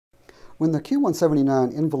When the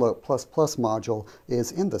Q179 Envelope++ module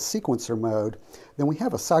is in the sequencer mode, then we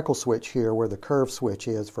have a cycle switch here where the curve switch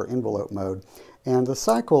is for envelope mode. And the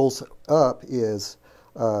cycles up is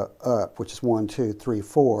up, which is 1, 2, 3,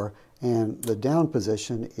 4. And the down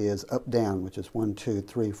position is up, down, which is 1, 2,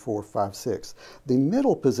 3, 4, 5, 6. The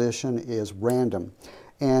middle position is random.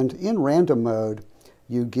 And in random mode,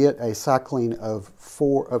 you get a cycling of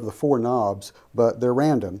the four knobs, but they're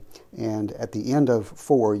random. And at the end of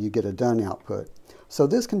 4, you get a done output. So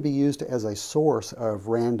this can be used as a source of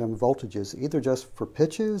random voltages, either just for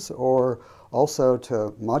pitches or also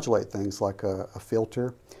to modulate things like a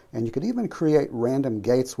filter. And you could even create random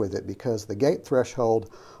gates with it, because the gate threshold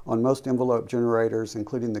on most envelope generators,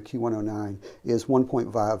 including the Q109, is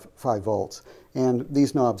 1.5 volts. And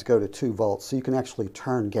these knobs go to 2 volts, so you can actually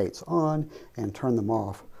turn gates on and turn them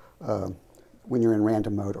off when you're in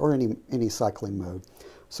random mode or any cycling mode.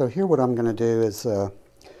 So here what I'm going to do is I'm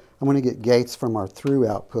going to get gates from our through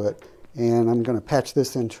output, and I'm going to patch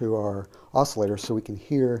this into our oscillator so we can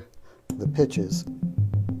hear the pitches.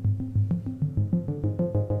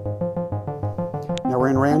 Now we're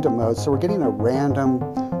in random mode, so we're getting a random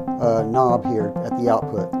knob here at the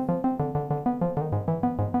output.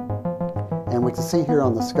 And we can see here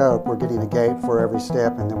on the scope we're getting a gate for every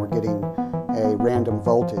step, and then we're getting a random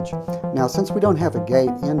voltage. Now since we don't have a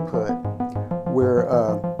gate input,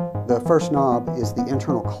 the first knob is the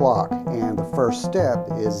internal clock, and the first step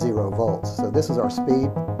is 0 volts. So this is our speed.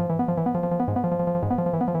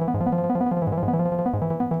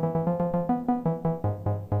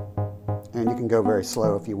 And you can go very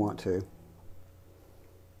slow if you want to.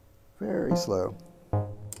 Very slow.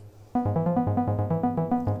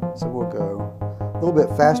 So we'll go a little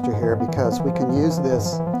bit faster here, because we can use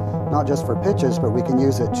this not just for pitches, but we can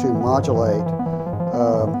use it to modulate,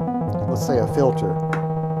 let's say, a filter.